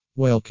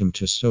Welcome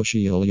to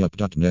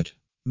socialyup.net.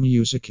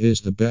 Music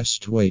is the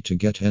best way to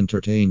get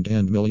entertained,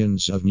 and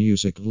millions of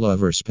music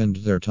lovers spend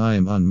their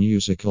time on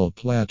musical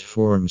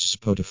platforms.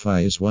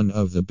 Spotify is one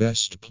of the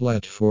best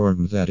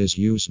platforms that is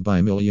used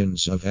by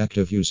millions of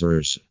active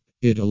users.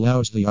 It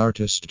allows the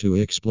artist to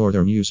explore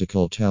their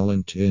musical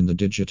talent in the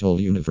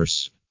digital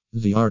universe.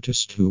 The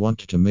artists who want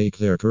to make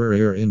their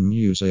career in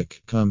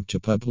music come to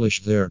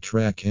publish their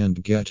track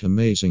and get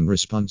amazing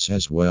response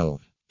as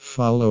well.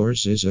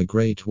 Followers is a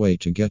great way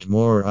to get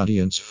more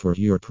audience for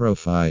your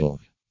profile.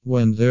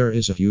 When there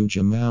is a huge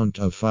amount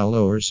of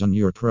followers on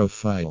your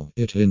profile,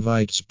 it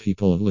invites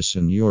people to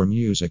listen your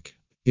music.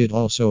 It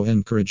also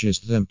encourages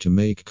them to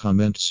make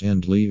comments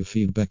and leave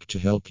feedback to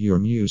help your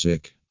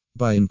music.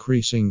 By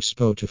increasing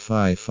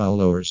Spotify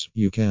followers,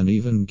 you can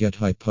even get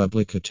high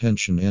public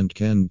attention and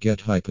can get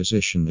high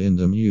position in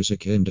the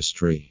music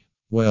industry.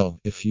 Well,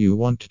 if you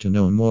want to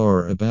know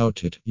more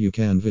about it, you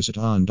can visit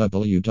on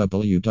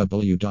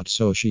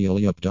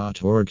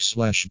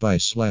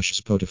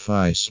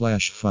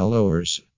www.socialyup.org/by/Spotify/followers.